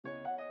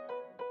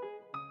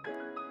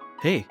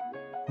Hey,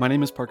 my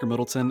name is Parker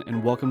Middleton,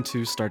 and welcome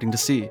to Starting to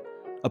See,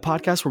 a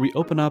podcast where we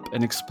open up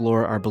and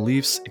explore our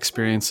beliefs,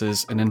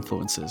 experiences, and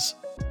influences.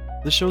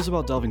 This show is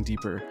about delving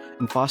deeper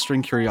and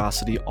fostering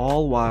curiosity,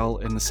 all while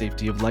in the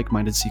safety of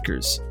like-minded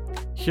seekers.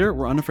 Here,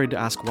 we're unafraid to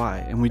ask why,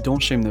 and we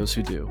don't shame those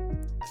who do.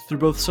 Through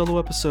both solo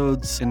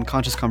episodes and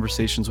conscious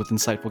conversations with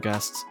insightful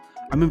guests,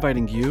 I'm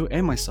inviting you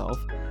and myself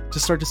to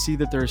start to see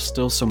that there is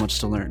still so much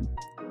to learn.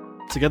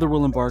 Together,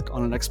 we'll embark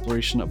on an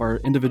exploration of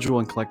our individual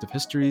and collective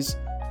histories,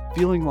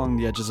 feeling along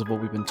the edges of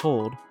what we've been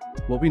told,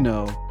 what we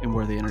know, and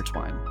where they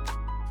intertwine.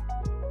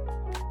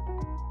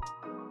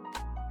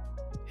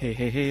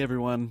 Hey,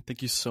 everyone.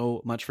 Thank you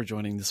so much for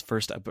joining this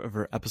first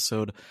ever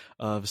episode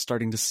of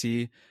Starting to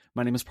See.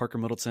 My name is Parker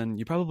Middleton.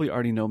 You probably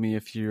already know me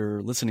if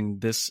you're listening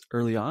this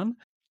early on.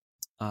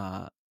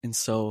 I'm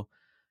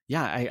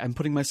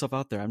putting myself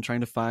out there. I'm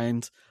trying to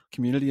find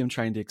community. I'm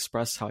trying to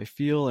express how I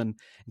feel and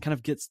kind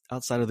of get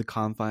outside of the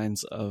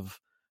confines of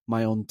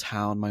my own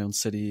town, my own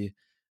city,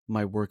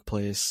 my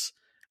workplace,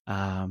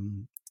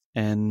 and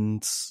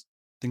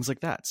things like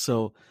that.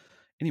 So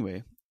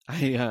anyway,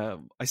 I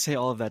say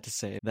all of that to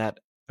say that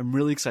I'm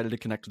really excited to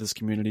connect with this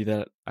community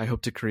that I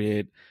hope to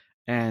create,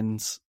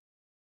 and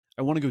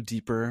I want to go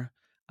deeper.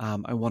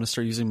 I want to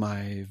start using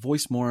my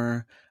voice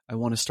more. I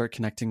want to start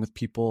connecting with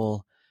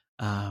people.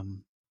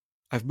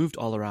 I've moved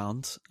all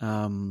around,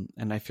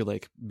 and I feel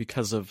like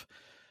because of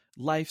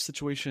life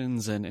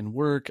situations and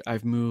work,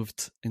 I've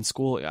moved in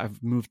school.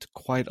 I've moved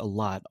quite a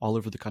lot all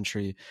over the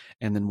country,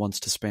 and then once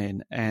to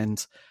Spain.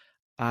 And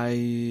I,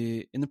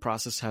 in the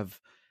process, have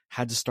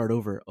had to start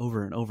over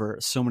and over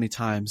so many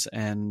times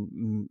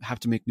and have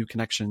to make new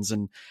connections.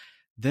 And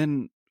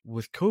then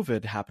with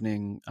COVID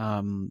happening,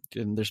 and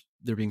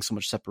there being so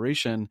much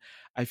separation,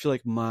 I feel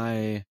like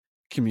my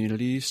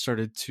community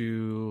started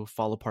to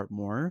fall apart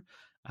more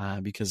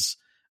because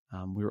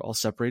we were all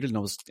separated, and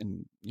I was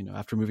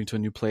after moving to a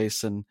new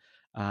place, and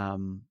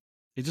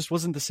it just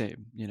wasn't the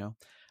same,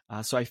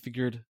 so I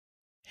figured,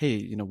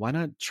 hey, why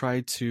not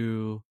try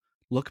to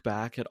look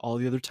back at all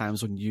the other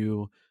times when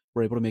you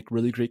were able to make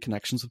really great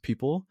connections with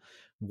people.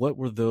 What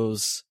were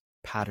those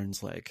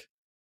patterns like?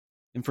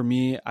 And for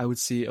me, I would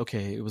see,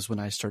 okay, it was when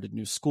I started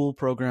new school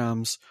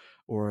programs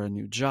or a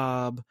new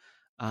job.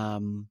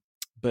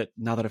 But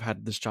now that I've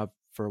had this job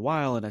for a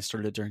while and I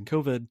started it during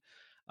COVID,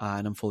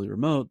 and I'm fully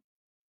remote,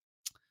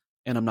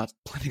 and I'm not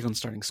planning on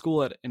starting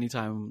school at any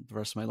time the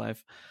rest of my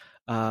life,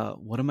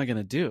 what am I going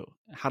to do?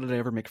 How did I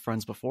ever make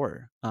friends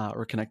before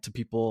or connect to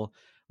people,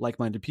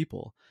 like-minded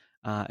people?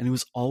 And it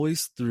was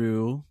always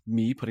through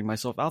me putting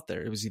myself out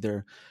there. It was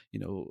either,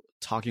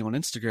 talking on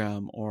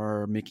Instagram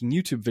or making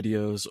YouTube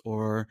videos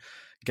or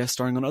guest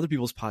starring on other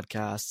people's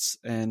podcasts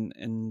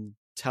and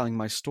telling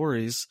my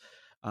stories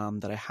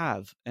that I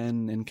have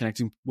and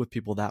connecting with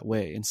people that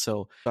way. And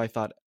so I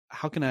thought,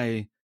 how can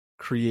I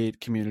create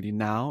community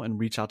now and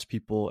reach out to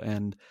people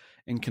and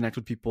connect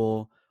with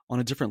people on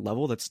a different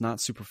level that's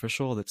not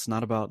superficial, that's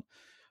not about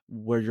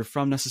where you're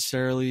from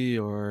necessarily,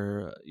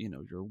 or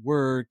your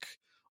work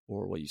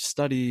or what you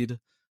studied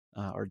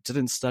or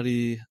didn't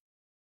study.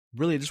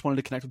 Really, I just wanted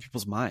to connect with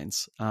people's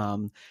minds.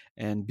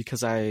 And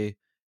because I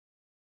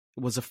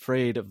was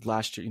afraid of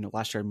last year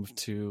I moved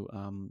to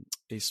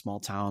a small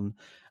town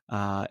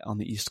on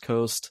the East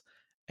Coast,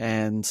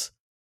 and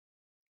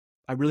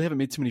I really haven't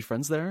made too many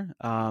friends there.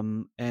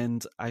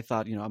 And I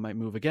thought, I might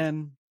move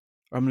again,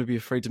 or I'm going to be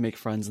afraid to make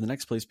friends in the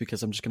next place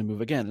because I'm just going to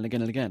move again and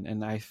again and again.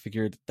 And I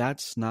figured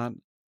that's not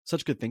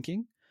such good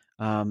thinking.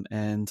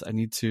 And I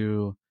need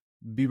to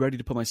be ready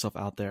to put myself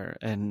out there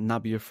and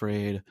not be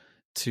afraid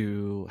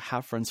to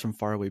have friends from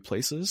faraway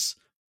places,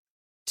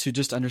 to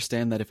just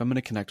understand that if I'm going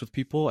to connect with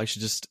people, I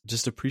should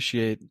just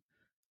appreciate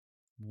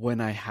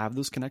when I have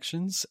those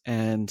connections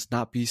and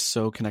not be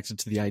so connected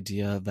to the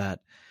idea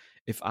that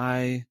if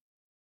I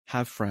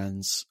have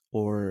friends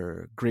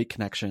or great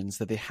connections,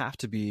 that they have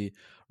to be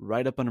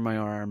right up under my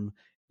arm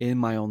in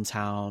my own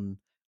town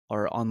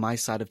or on my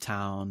side of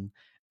town,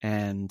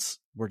 and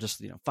we're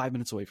just 5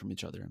 minutes away from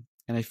each other.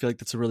 And I feel like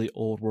that's a really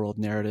old world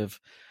narrative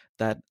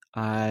that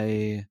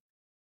I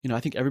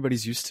think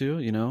everybody's used to.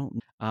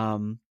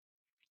 And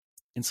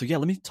so,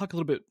 let me talk a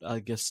little bit,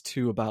 I guess,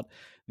 too, about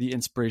the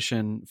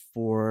inspiration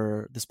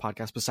for this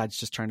podcast besides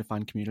just trying to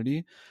find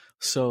community.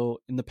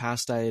 So in the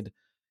past,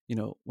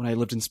 when I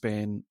lived in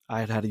Spain, I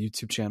had a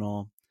YouTube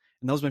channel,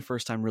 and that was my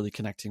first time really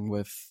connecting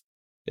with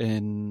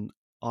an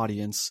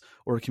audience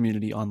or a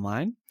community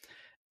online.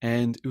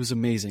 And it was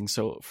amazing.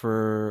 So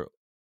for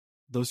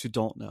those who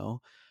don't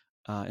know,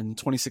 in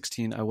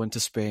 2016, I went to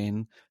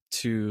Spain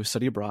to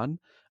study abroad.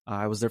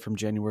 I was there from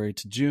January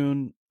to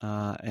June,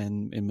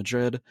 and in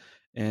Madrid.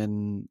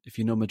 And if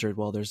you know Madrid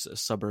well, there's a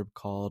suburb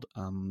called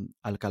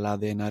Alcalá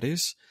de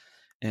Henares,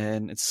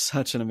 and it's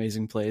such an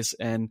amazing place.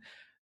 And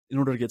in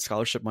order to get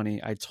scholarship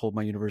money, I told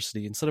my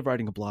university, instead of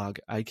writing a blog,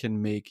 I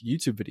can make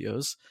YouTube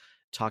videos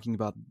talking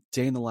about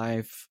day in the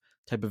life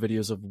type of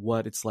videos of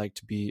what it's like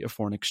to be a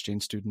foreign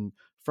exchange student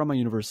from my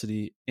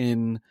university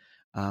in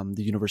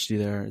the university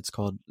there. It's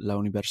called La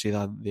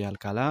Universidad de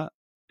Alcalá.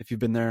 If you've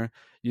been there,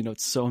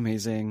 it's so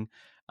amazing.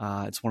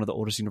 It's one of the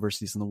oldest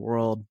universities in the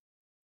world.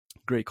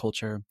 Great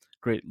culture,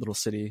 great little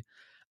city.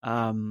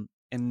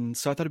 And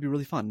so I thought it'd be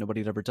really fun.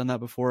 Nobody had ever done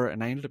that before.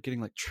 And I ended up getting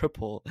like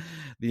triple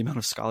the amount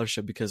of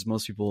scholarship because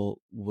most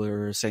people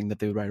were saying that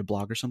they would write a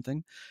blog or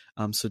something.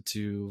 So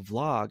to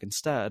vlog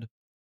instead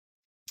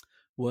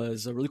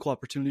was a really cool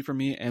opportunity for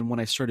me. And when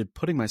I started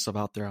putting myself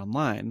out there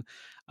online,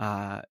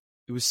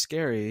 it was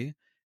scary.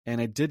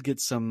 And I did get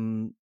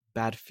some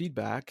bad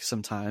feedback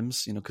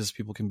sometimes, because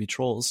people can be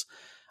trolls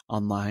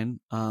online.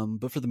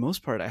 But for the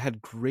most part, I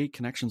had great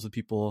connections with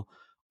people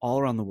all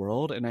around the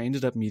world. And I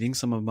ended up meeting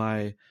some of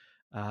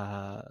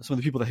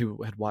the people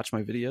who had watched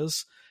my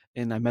videos,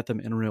 and I met them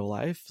in real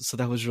life. So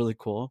that was really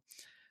cool.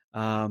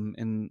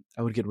 And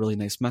I would get really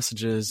nice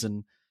messages,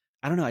 and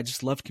I don't know, I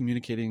just loved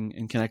communicating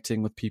and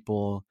connecting with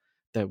people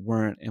that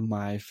weren't in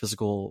my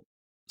physical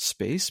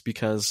space,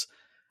 because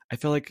I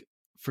feel like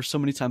for so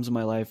many times in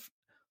my life,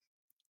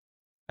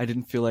 I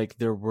didn't feel like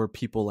there were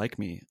people like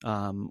me,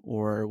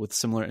 or with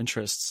similar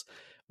interests,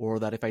 or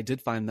that if I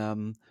did find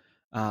them,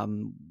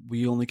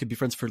 we only could be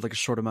friends for like a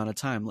short amount of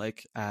time,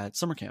 like at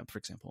summer camp, for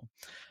example,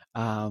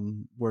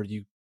 where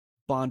you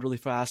bond really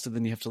fast and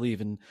then you have to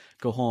leave and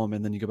go home,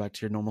 and then you go back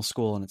to your normal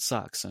school and it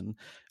sucks and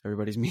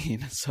everybody's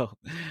mean. So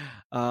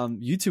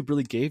YouTube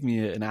really gave me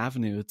an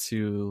avenue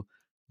to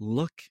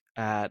look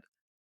at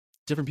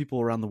different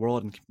people around the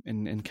world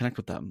and connect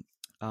with them.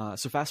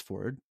 So fast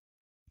forward,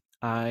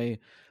 I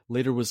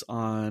later was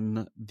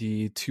on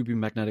the To Be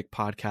Magnetic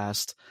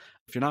podcast.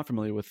 If you're not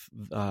familiar with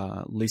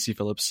Lacey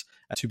Phillips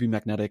at To Be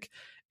Magnetic,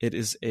 it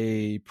is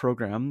a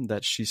program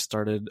that she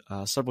started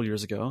several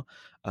years ago.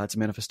 It's a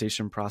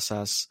manifestation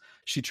process.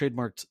 She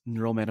trademarked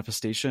neural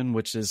manifestation,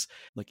 which is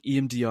like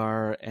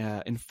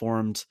EMDR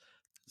informed,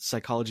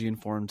 psychology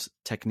informed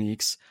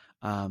techniques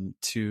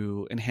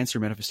to enhance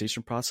your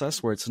manifestation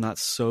process, where it's not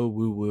so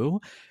woo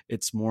woo.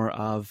 It's more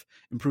of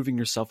improving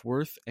your self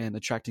worth and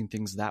attracting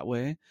things that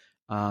way,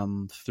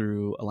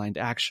 through aligned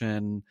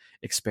action,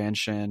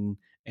 expansion,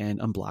 and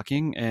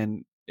unblocking.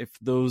 And if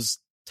those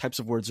types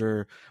of words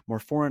are more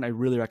foreign, I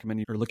really recommend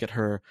you look at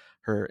her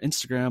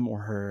Instagram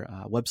or her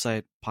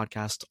website,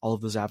 podcast, all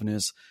of those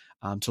avenues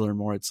to learn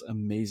more. It's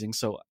amazing.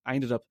 So I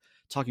ended up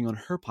talking on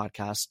her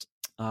podcast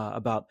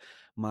about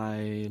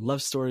my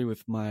love story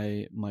with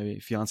my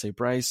fiance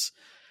Bryce,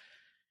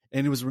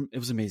 and it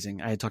was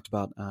amazing. I had talked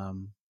about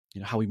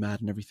how we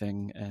met and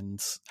everything,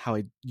 and how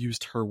I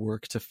used her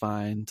work to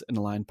find an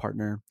aligned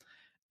partner.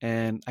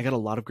 And I got a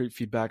lot of great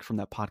feedback from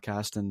that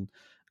podcast, and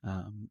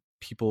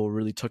people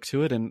really took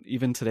to it. And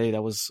even today,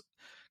 that was,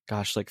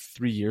 gosh, like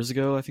 3 years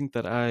ago, I think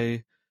that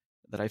I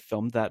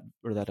filmed that,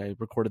 or that I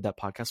recorded that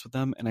podcast with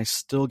them. And I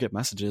still get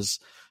messages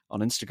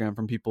on Instagram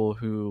from people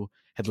who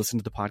had listened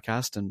to the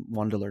podcast and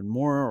wanted to learn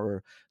more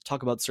or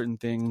talk about certain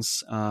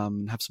things,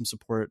 have some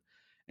support.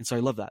 And so I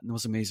love that. And it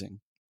was amazing.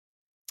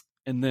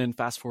 And then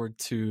fast forward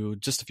to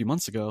just a few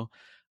months ago,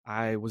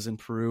 I was in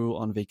Peru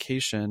on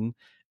vacation,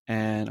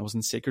 and I was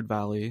in Sacred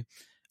Valley,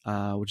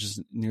 which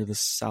is near the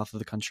south of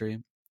the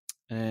country.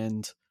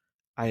 And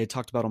I had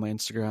talked about on my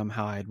Instagram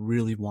how I had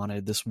really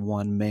wanted this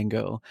one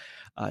mango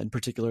in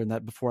particular, and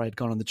that before I had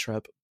gone on the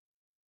trip,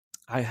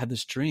 I had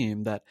this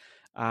dream that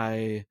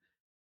I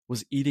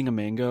was eating a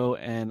mango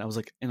and I was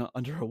like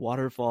under a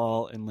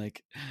waterfall, and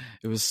like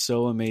it was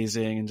so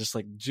amazing, and just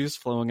like juice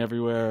flowing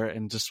everywhere,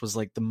 and just was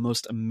like the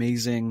most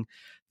amazing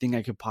thing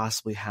I could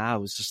possibly have.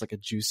 It was just like a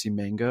juicy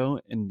mango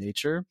in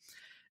nature.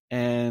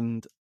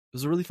 And it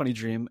was a really funny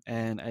dream,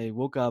 and I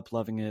woke up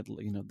loving it.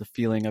 The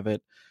feeling of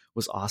it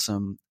was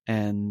awesome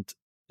and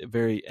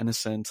very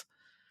innocent.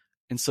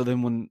 And so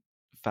then when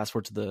fast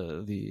forward to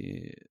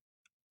the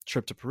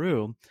trip to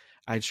Peru,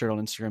 I had shared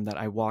on Instagram that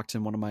I walked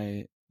in one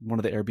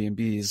of the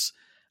Airbnbs,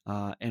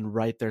 and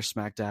right there,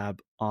 smack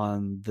dab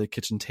on the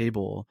kitchen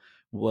table,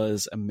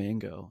 was a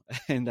mango.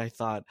 And I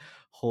thought,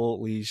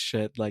 holy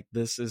shit, like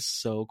this is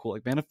so cool.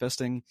 Like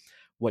manifesting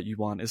what you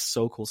want is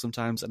so cool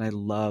sometimes. And I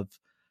love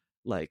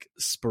like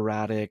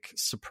sporadic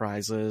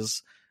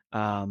surprises,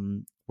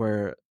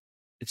 where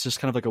it's just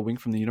kind of like a wink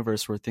from the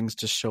universe, where things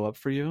just show up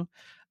for you,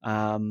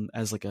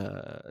 as like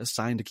a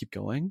sign to keep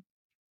going.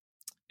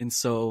 And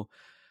so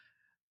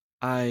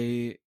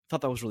I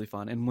thought that was really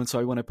fun. And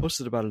when I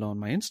posted about it on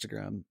my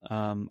Instagram,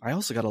 I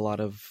also got a lot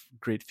of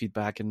great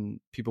feedback and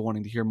people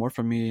wanting to hear more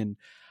from me. And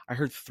I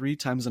heard 3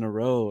 times in a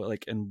row,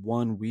 like in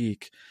 1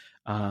 week,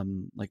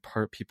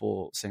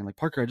 people saying like,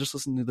 Parker, I just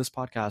listened to this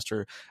podcast,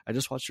 or I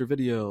just watched your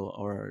video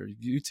or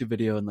YouTube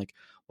video, and like,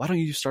 why don't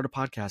you start a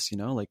podcast?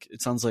 Like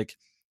it sounds like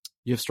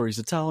you have stories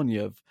to tell and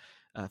you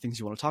have things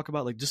you want to talk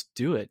about. Like just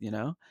do it,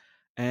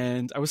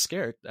 And I was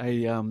scared.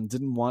 I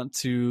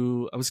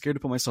was scared to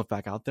put myself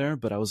back out there,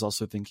 but I was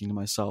also thinking to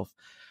myself,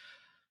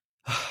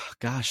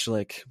 gosh,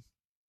 like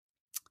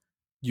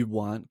you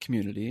want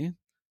community,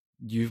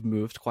 you've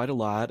moved quite a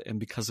lot. And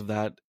because of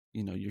that,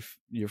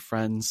 your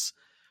friends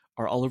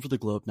are all over the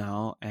globe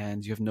now,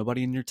 and you have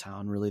nobody in your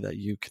town really that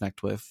you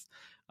connect with,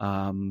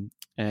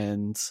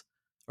 and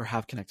or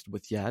have connected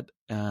with yet,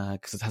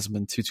 because it hasn't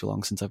been too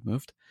long since I've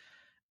moved.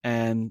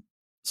 And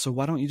so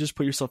why don't you just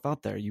put yourself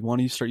out there? You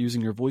want to start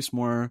using your voice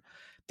more.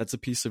 that's a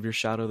piece of your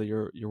shadow that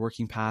you're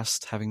working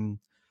past, having,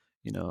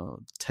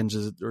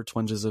 tinges or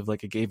twinges of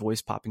like a gay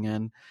voice popping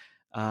in.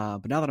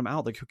 But now that I'm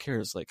out, like, who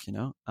cares? Like,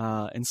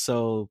 and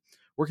so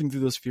working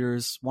through those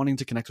fears, wanting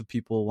to connect with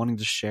people, wanting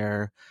to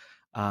share,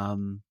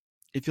 um,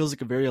 it feels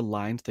like a very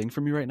aligned thing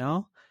for me right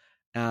now.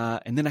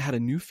 And then I had a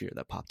new fear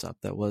that popped up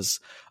that was,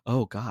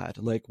 oh God,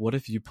 like, what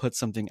if you put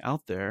something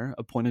out there,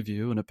 a point of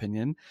view, an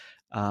opinion,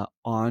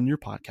 on your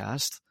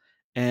podcast,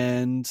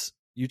 and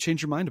you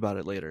change your mind about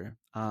it later?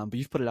 But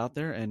you've put it out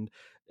there,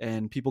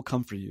 and people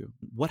come for you.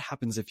 What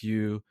happens if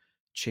you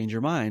change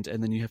your mind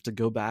and then you have to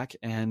go back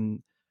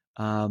and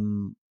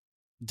um,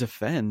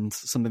 defend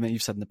something that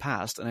you've said in the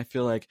past? And I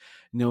feel like,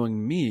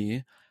 knowing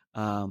me,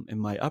 in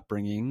my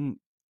upbringing,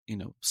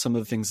 some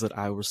of the things that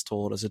I was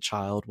told as a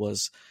child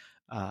was,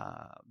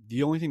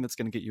 the only thing that's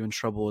going to get you in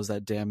trouble is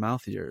that damn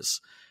mouth of yours,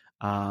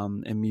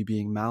 and me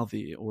being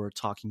mouthy or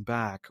talking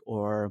back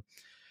or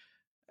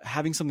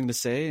having something to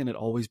say and it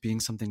always being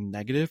something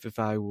negative if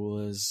I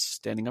was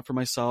standing up for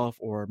myself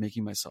or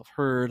making myself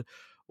heard,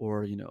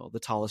 or, the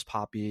tallest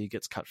poppy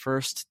gets cut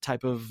first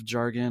type of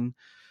jargon.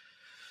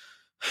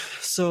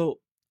 So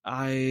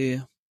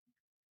I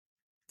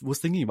was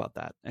thinking about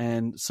that.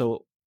 And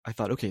so I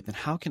thought, okay, then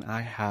how can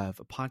I have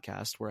a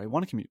podcast where I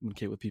want to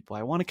communicate with people?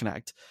 I want to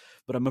connect,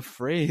 but I'm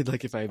afraid,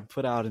 like, if I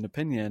put out an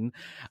opinion,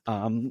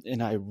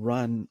 and I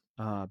run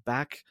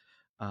back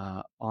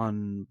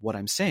on what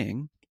I'm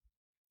saying,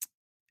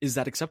 is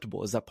that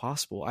acceptable? Is that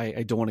possible?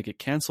 I don't want to get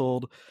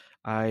canceled.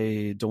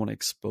 I don't want to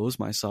expose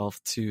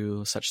myself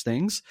to such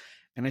things.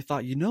 And I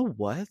thought, you know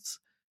what?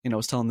 I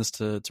was telling this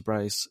to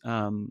Bryce,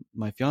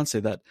 my fiance,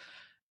 that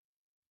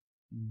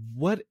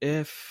what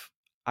if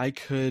I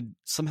could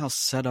somehow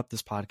set up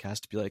this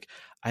podcast to be like,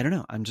 I don't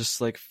know, I'm just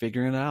like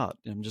figuring it out.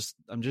 I'm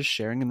just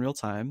sharing in real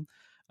time,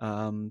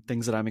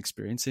 things that I'm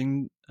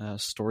experiencing,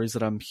 stories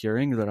that I'm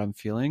hearing, that I'm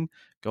feeling,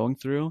 going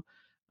through,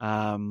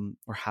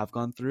 or have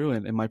gone through,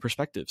 and my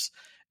perspectives.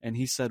 And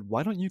he said,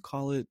 why don't you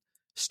call it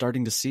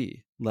Starting to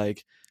See?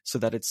 Like, so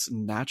that it's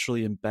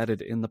naturally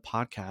embedded in the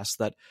podcast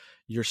that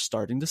you're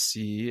starting to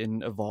see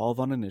and evolve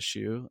on an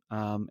issue,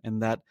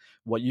 and that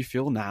what you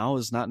feel now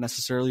is not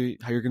necessarily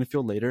how you're going to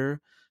feel later,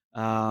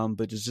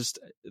 but it's just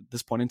at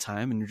this point in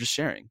time, and you're just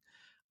sharing.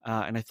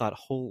 And I thought,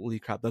 holy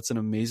crap, that's an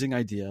amazing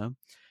idea.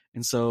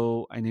 And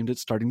so I named it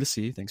Starting to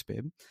See. Thanks,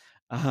 babe.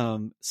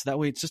 So that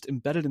way it's just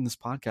embedded in this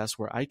podcast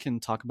where I can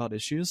talk about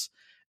issues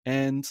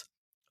and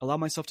allow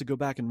myself to go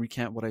back and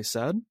recant what I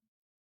said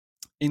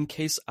in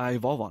case I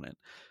evolve on it.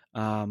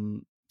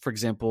 For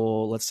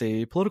example, let's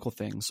say political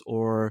things,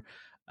 or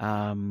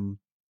or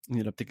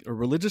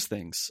religious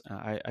things.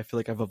 I feel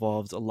like I've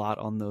evolved a lot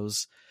on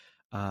those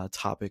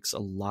topics a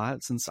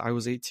lot since I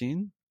was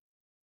 18,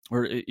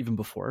 or even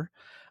before.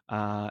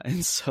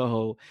 And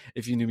so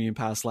if you knew me in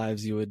past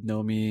lives, you would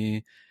know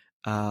me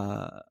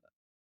to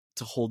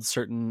hold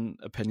certain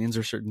opinions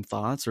or certain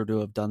thoughts, or to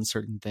have done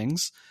certain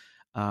things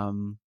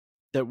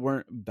that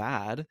weren't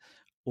bad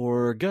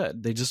or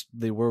good.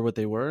 They were what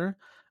they were.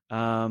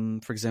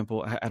 For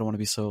example, I don't want to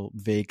be so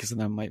vague because then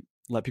I might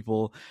let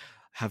people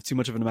have too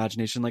much of an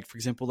imagination. Like, for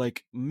example,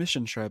 like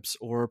mission trips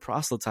or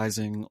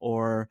proselytizing,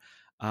 or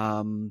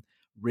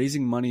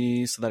raising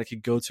money so that I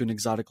could go to an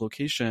exotic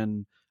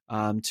location,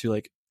 to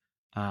like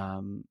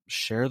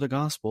share the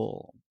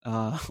gospel,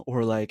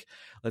 or like,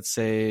 let's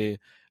say,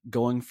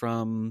 going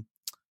from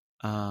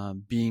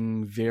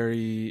being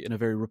in a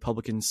very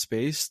Republican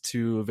space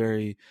to a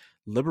very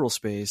liberal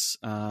space,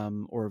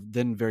 or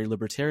then very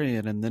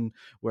libertarian. And then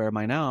where am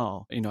I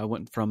now? I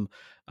went from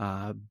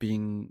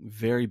being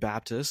very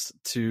Baptist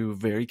to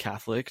very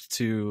Catholic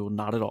to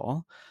not at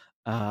all,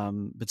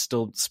 but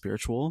still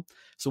spiritual.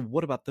 So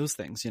what about those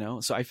things?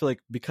 So I feel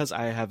like because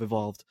I have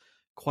evolved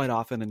quite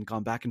often and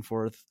gone back and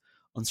forth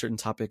on certain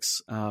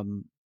topics,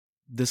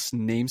 this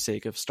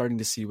namesake of Starting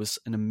to See was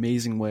an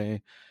amazing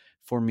way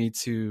for me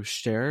to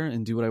share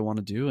and do what I want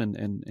to do,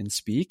 and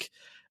speak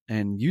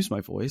and use my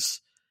voice,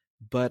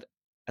 but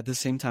at the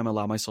same time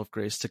allow myself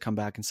grace to come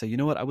back and say, you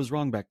know what, I was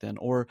wrong back then,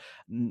 or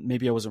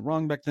maybe I wasn't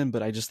wrong back then,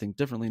 but I just think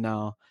differently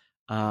now.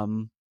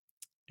 And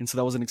so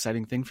that was an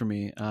exciting thing for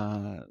me,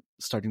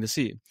 Starting to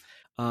See.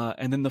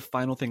 And then the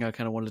final thing I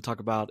kind of wanted to talk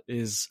about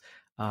is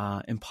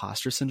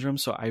imposter syndrome.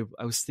 So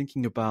I was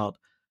thinking about,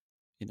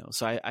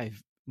 so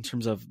I've, in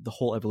terms of the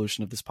whole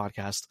evolution of this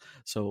podcast.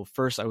 So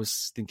first I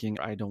was thinking,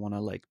 I don't want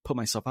to like put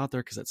myself out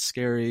there because that's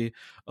scary.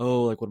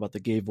 Oh, like, what about the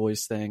gay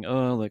voice thing?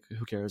 Oh, like,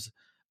 who cares?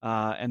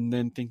 And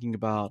then thinking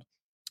about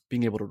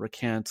being able to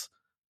recant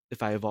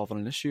if I evolve on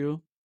an issue.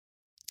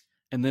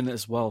 And then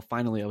as well,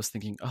 finally, I was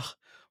thinking, oh,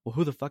 well,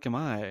 who the fuck am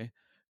I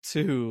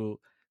to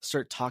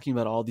start talking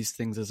about all these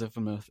things as if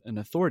I'm an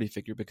authority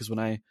figure? Because when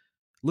I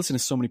listen to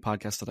so many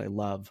podcasts that I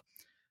love,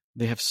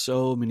 they have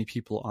so many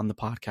people on the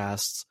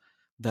podcasts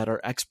that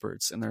are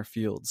experts in their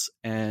fields,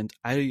 and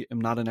I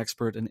am not an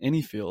expert in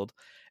any field.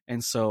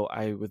 And so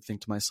I would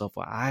think to myself,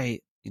 well,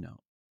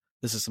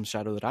 this is some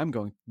shadow that I'm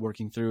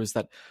working through, is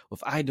that, well,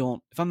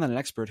 if I'm not an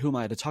expert, who am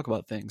I to talk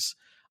about things?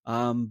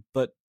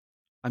 But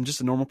I'm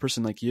just a normal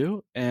person like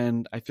you,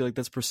 and I feel like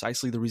that's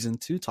precisely the reason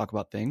to talk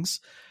about things,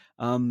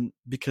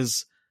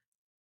 because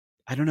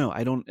I don't know.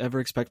 I don't ever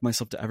expect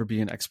myself to ever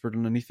be an expert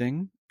on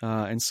anything.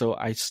 And so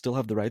I still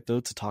have the right, though,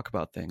 to talk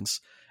about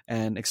things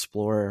and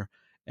explore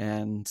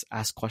and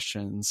ask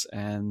questions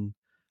and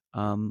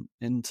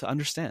to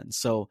understand.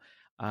 So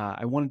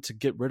I wanted to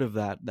get rid of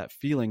that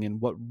feeling. And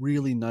what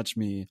really nudged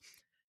me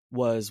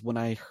was when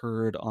I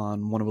heard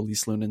on one of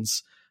Elise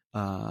Lunen's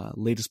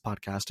latest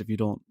podcast. If you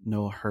don't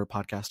know her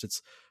podcast,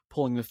 it's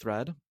Pulling the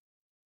Thread.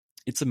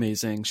 It's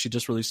amazing. She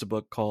just released a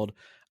book called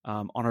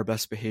On Our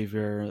Best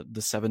Behavior,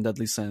 The Seven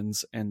Deadly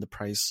Sins, and the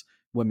Price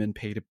Women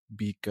Pay to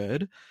Be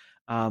Good.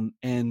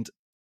 And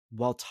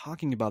while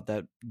talking about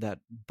that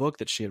book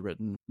that she had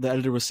written, the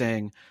editor was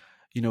saying,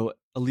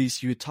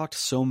 Elise, you had talked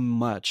so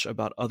much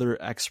about other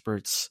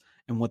experts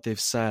and what they've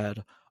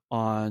said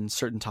on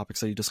certain topics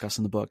that you discuss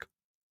in the book.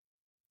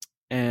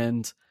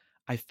 And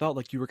I felt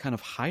like you were kind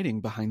of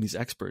hiding behind these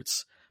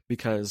experts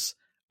because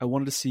I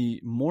wanted to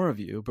see more of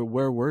you, but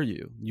where were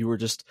you? You were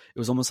just, it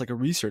was almost like a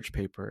research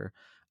paper.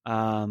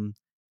 And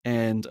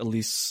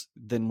Elise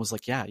then was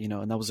like, yeah,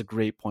 and that was a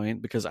great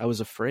point because I was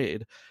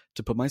afraid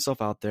to put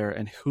myself out there.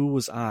 And who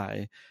was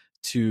I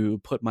to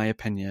put my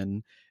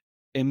opinion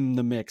in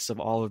the mix of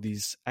all of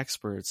these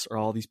experts or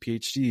all these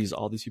PhDs,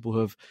 all these people who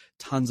have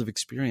tons of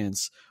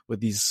experience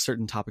with these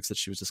certain topics that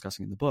she was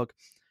discussing in the book?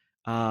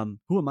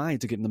 Who am I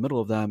to get in the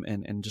middle of them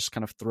and just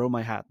kind of throw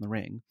my hat in the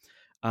ring?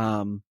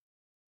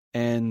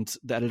 And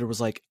the editor was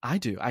like, I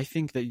do. I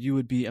think that you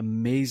would be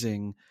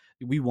amazing.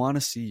 We want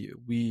to see you.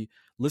 We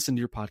listen to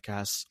your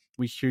podcasts.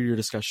 We hear your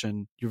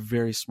discussion. You're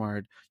very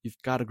smart. You've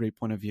got a great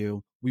point of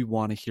view. We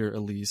want to hear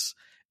Elise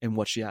and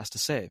what she has to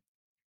say.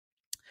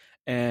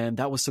 And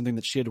that was something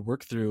that she had to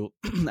work through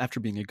after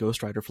being a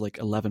ghostwriter for like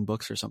 11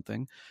 books or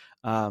something.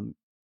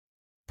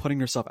 Putting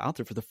herself out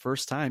there for the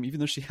first time, even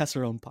though she has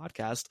her own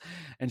podcast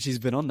and she's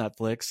been on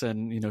Netflix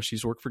and,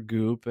 she's worked for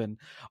Goop and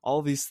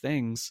all these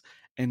things,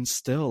 and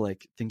still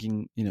like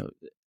thinking,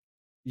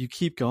 you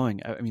keep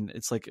going. I mean,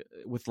 it's like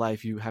with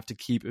life, you have to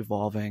keep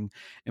evolving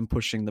and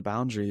pushing the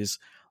boundaries.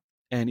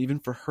 And even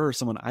for her,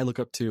 someone I look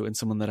up to and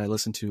someone that I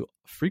listen to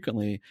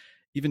frequently,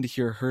 even to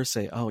hear her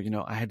say, oh,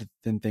 I had to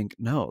then think,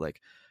 no,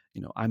 like,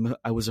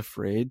 I was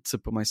afraid to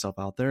put myself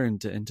out there and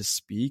to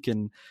speak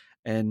and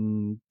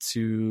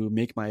to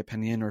make my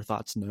opinion or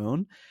thoughts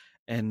known.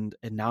 And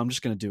now I'm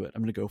just going to do it.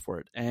 I'm going to go for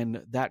it.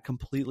 And that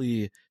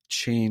completely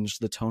changed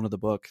the tone of the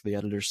book. The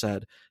editor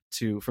said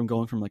from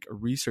going from like a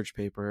research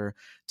paper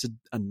to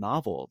a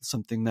novel,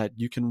 something that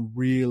you can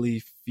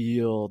really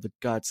feel the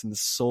guts and the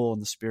soul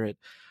and the spirit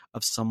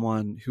of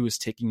someone who is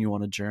taking you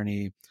on a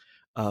journey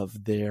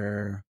of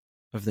their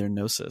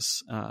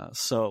gnosis.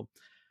 So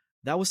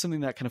that was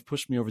something that kind of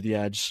pushed me over the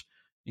edge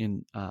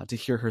to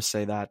hear her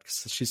say that,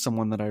 because she's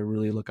someone that I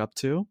really look up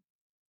to.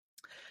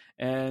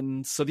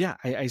 And so, yeah,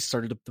 I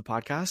started the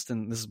podcast,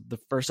 and this is the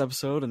first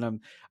episode,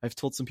 and I've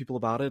told some people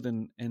about it,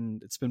 and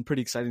it's been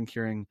pretty exciting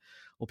hearing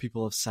what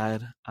people have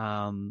said,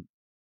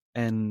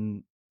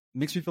 and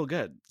makes me feel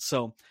good.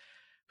 So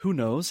who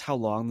knows how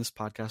long this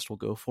podcast will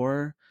go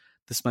for?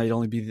 This might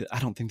only be I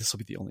don't think this will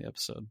be the only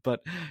episode,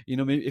 but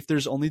maybe if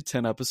there's only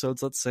 10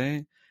 episodes, let's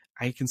say,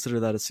 I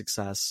consider that a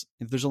success.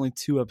 If there's only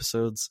 2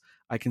 episodes,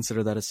 I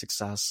consider that a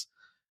success,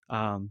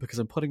 because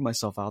I'm putting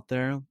myself out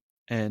there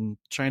and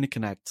trying to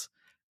connect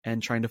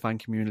and trying to find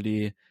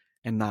community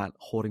and not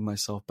holding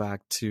myself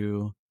back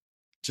to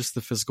just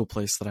the physical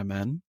place that I'm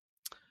in.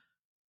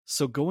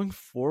 So going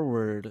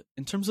forward,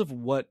 in terms of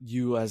what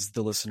you as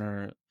the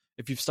listener,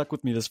 if you've stuck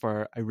with me this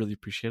far, I really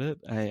appreciate it.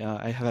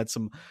 I have had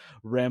some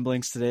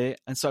ramblings today,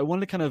 and so I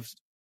wanted to kind of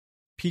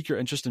pique your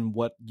interest in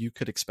what you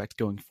could expect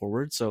going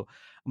forward. So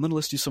I'm going to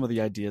list you some of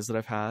the ideas that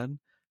I've had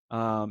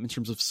in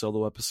terms of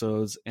solo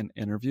episodes and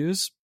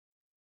interviews.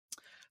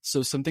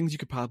 So some things you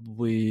could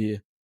probably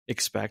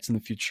expect in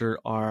the future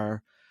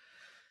are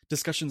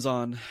discussions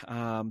on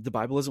the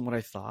Bible isn't what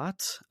I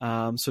thought.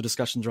 So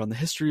discussions around the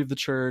history of the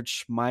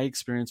church, my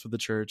experience with the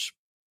church,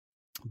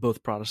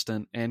 both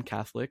Protestant and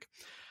Catholic.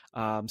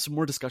 Some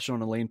more discussion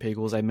on Elaine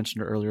Pagel, as I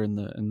mentioned earlier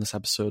in this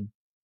episode.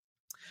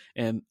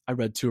 And I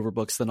read 2 of her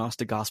books, The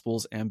Gnostic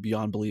Gospels and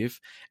Beyond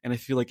Belief. And I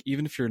feel like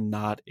even if you're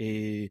not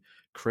a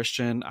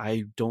Christian,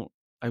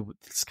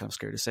 it's kind of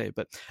scary to say,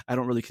 but I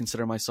don't really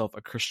consider myself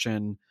a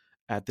Christian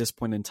at this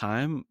point in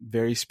time.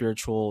 Very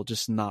spiritual,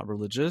 just not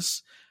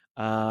religious.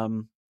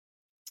 And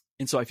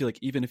so I feel like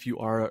even if you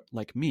are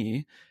like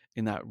me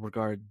in that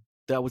regard,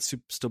 that would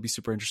still be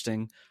super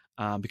interesting,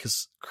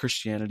 because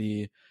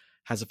Christianity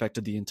has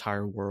affected the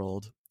entire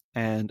world,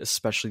 and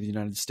especially the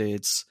United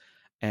States,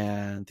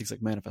 and things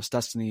like Manifest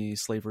Destiny,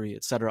 slavery,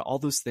 etc. All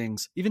those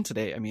things, even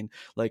today, I mean,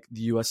 like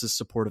the US's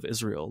support of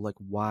Israel, like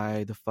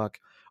why the fuck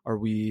are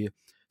we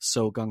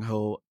so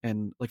gung-ho?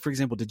 And like, for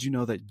example, did you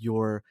know that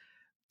your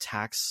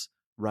tax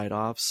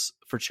write-offs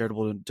for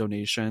charitable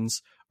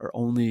donations are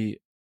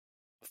only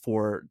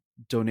for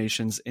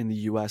donations in the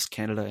US,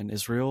 Canada, and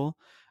Israel?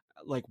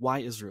 Like, why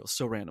Israel?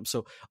 So random.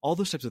 So all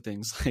those types of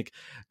things, like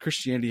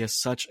Christianity has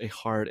such a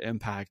hard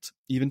impact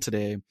even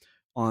today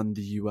on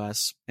the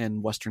US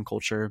and Western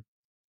culture.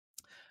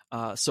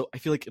 So I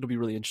feel like it'll be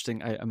really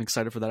interesting. I'm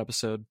excited for that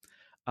episode.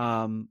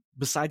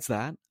 Besides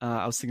that,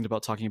 I was thinking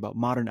about talking about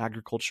modern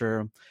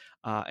agriculture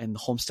and the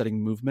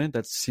homesteading movement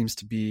that seems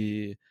to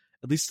be,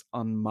 at least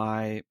on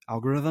my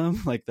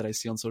algorithm, like that I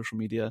see on social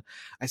media,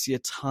 I see a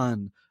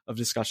ton of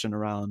discussion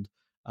around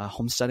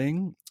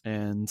homesteading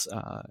and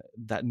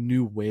that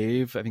new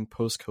wave, I think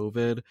post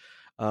COVID,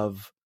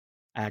 of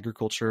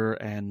agriculture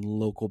and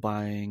local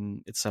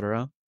buying,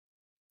 etc.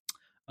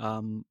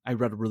 I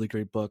read a really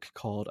great book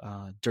called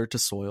Dirt to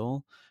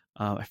Soil.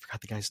 I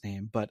forgot the guy's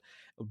name, but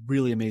a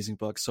really amazing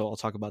book. So I'll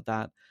talk about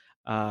that.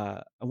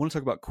 I want to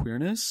talk about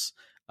queerness,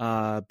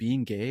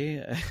 being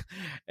gay,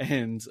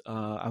 and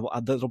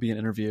that'll be an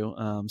interview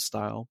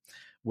style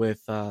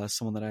with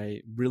someone that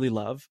I really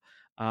love,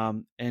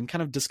 and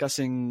kind of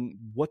discussing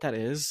what that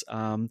is,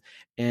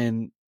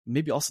 and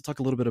maybe also talk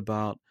a little bit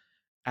about,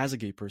 as a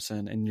gay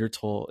person, and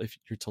if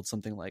you're told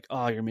something like,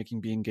 oh, you're making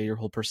being gay your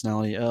whole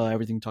personality, oh,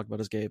 everything you talk about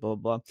is gay, blah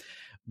blah blah,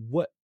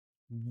 what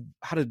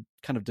how to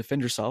kind of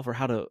defend yourself, or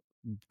how to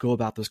go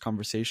about those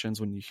conversations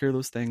when you hear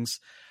those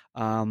things,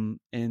 and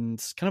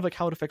kind of like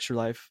how it affects your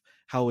life,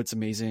 how it's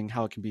amazing,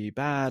 how it can be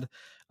bad,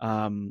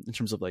 in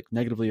terms of like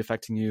negatively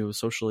affecting you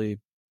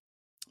socially,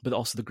 but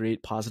also the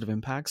great positive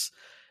impacts,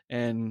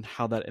 and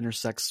how that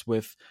intersects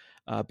with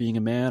being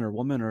a man or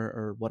woman,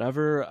 or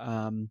whatever,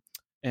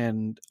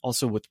 and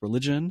also with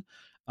religion.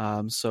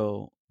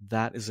 So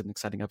that is an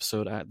exciting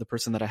episode. The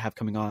person that I have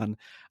coming on,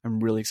 I'm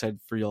really excited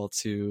for y'all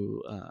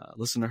to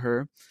listen to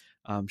her.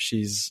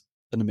 She's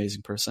an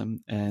amazing person.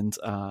 And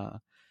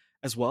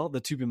as well, the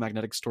Tubing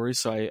Magnetic story.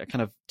 So I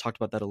kind of talked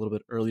about that a little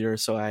bit earlier.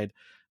 So I'd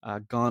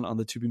gone on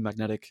the Tubing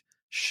Magnetic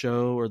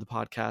show, or the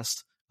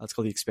podcast. It's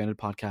called the Expanded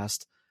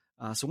Podcast.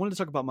 So I wanted to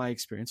talk about my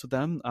experience with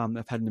them.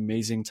 I've had an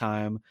amazing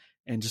time,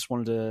 and just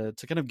wanted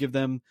to kind of give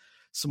them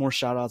some more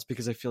shout outs,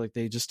 because I feel like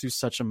they just do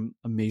such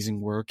amazing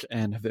work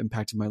and have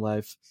impacted my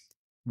life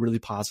really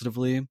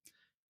positively.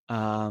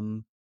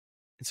 And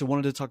so I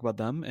wanted to talk about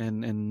them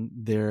and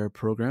their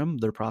program,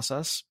 their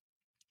process.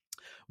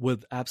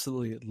 Would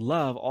absolutely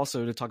love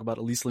also to talk about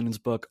Elise Linden's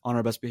book, On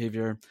Our Best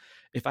Behavior.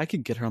 If I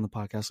could get her on the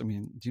podcast, I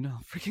mean, do you know how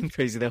freaking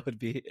crazy that would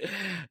be?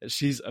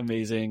 She's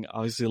amazing.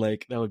 Obviously,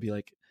 like, that would be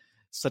like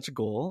such a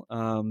goal.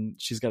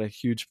 She's got a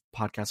huge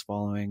podcast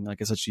following.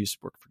 Like I said, she used to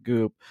work for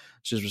Goop.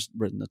 She's just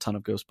written a ton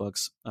of ghost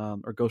books,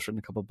 or ghost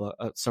written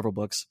several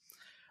books.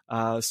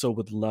 So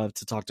would love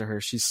to talk to her.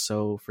 She's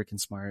so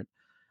freaking smart.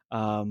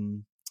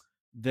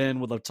 Then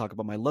would love to talk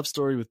about my love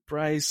story with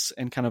Bryce,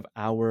 and kind of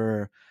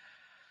our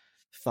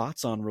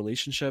thoughts on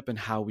relationship and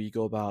how we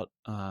go about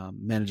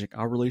managing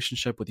our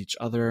relationship with each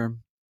other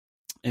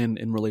and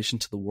in relation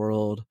to the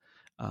world.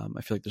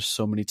 I feel like there's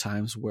so many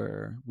times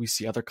where we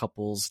see other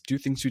couples do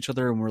things to each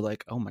other, and we're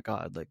like, oh my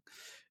God, like,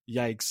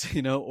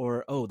 yikes,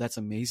 or, oh, that's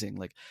amazing,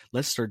 like,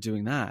 let's start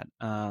doing that.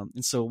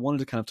 And so wanted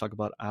to kind of talk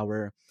about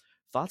our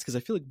thoughts, because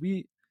I feel like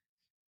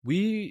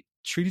we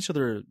treat each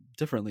other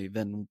differently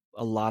than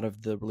a lot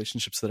of the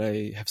relationships that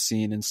I have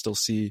seen and still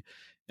see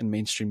in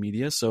mainstream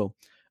media. So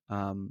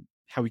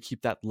how we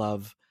keep that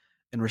love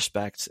and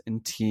respect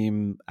and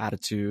team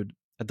attitude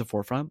at the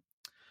forefront.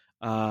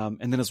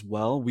 And then as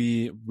well,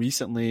 we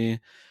recently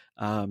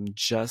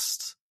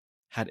just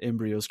had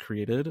embryos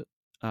created,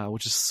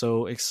 which is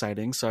so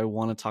exciting. So I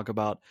want to talk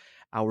about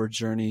our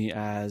journey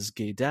as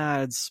gay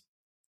dads,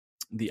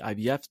 the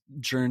IVF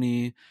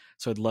journey.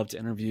 So I'd love to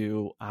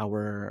interview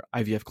our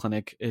IVF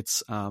clinic.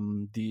 It's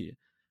the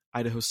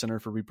Idaho Center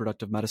for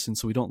Reproductive Medicine.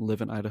 So we don't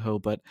live in Idaho,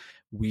 but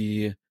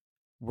we're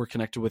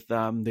connected with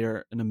them.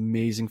 They're an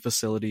amazing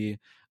facility.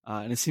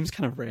 And it seems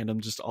kind of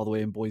random, just all the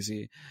way in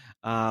Boise.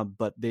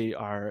 But they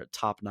are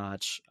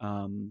top-notch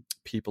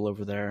people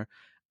over there.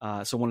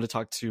 So I wanted to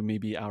talk to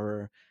maybe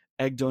our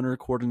egg donor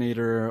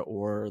coordinator,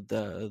 or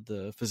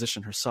the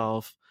physician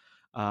herself,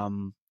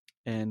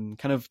 and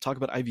kind of talk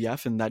about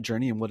IVF and that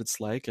journey and what it's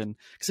like. And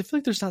because I feel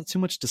like there's not too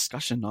much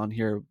discussion on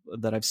here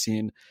that I've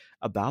seen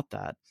about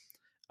that.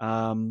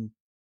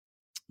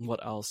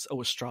 What else?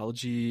 Oh,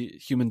 astrology,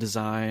 human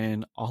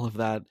design, all of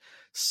that.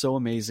 So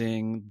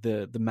amazing.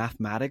 The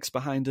mathematics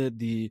behind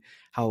it,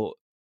 how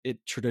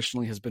it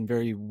traditionally has been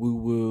very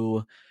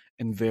woo-woo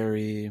and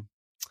very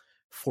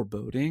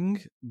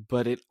foreboding,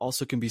 but it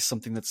also can be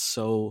something that's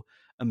so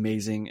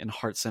amazing and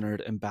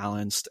heart-centered and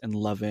balanced and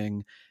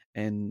loving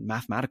and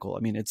mathematical.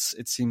 I mean, it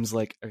seems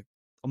like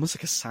almost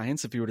like a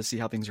science if you were to see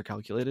how things are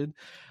calculated.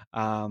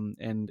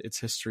 And its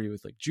history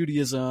with like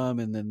Judaism,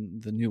 and then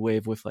the new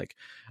wave with like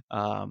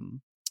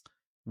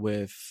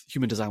with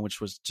human design, which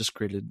was just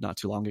created not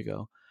too long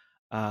ago.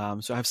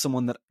 So I have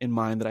someone that in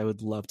mind that I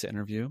would love to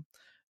interview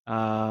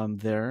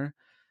there.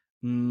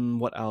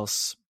 What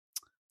else?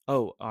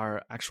 Oh,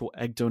 our actual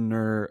egg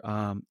donor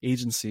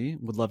agency,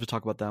 would love to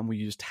talk about them. We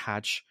used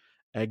Hatch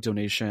Egg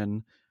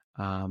Donation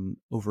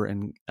over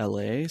in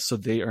LA. So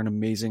they are an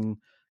amazing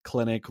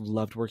clinic.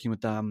 Loved working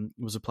with them.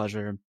 It was a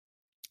pleasure.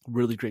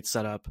 Really great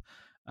setup.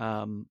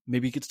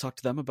 Maybe you get to talk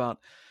to them about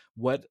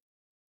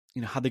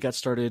how they got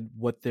started,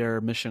 what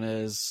their mission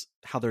is,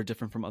 how they're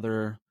different from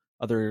other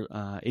other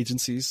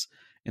agencies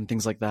and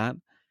things like that.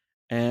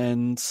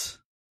 And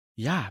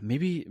yeah,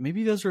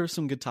 maybe those are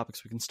some good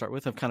topics we can start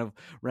with. I've kind of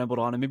rambled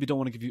on and maybe don't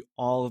want to give you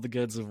all of the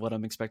goods of what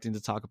I'm expecting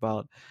to talk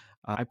about.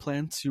 I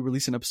plan to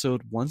release an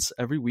episode once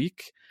every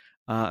week.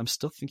 I'm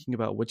still thinking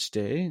about which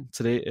day.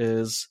 Today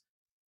is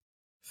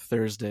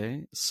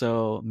Thursday,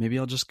 so maybe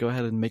I'll just go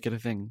ahead and make it a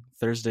thing.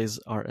 Thursdays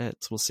are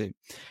it. We'll see.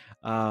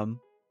 So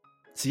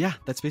yeah,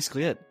 that's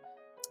basically it.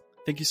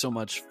 Thank you so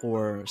much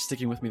for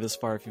sticking with me this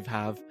far. If you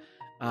have,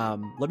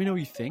 let me know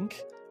what you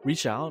think.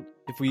 Reach out.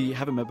 If we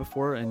haven't met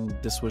before and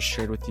this was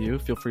shared with you,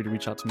 feel free to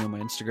reach out to me on my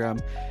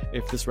Instagram.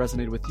 If this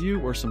resonated with you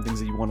or some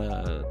things that you want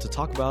to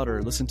talk about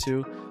or listen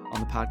to on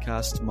the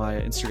podcast, my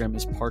Instagram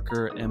is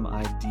Parker,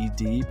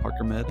 MIDD,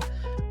 Parker Med.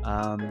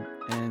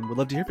 And we'd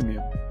love to hear from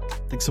you.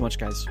 Thanks so much,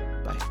 guys.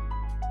 Bye.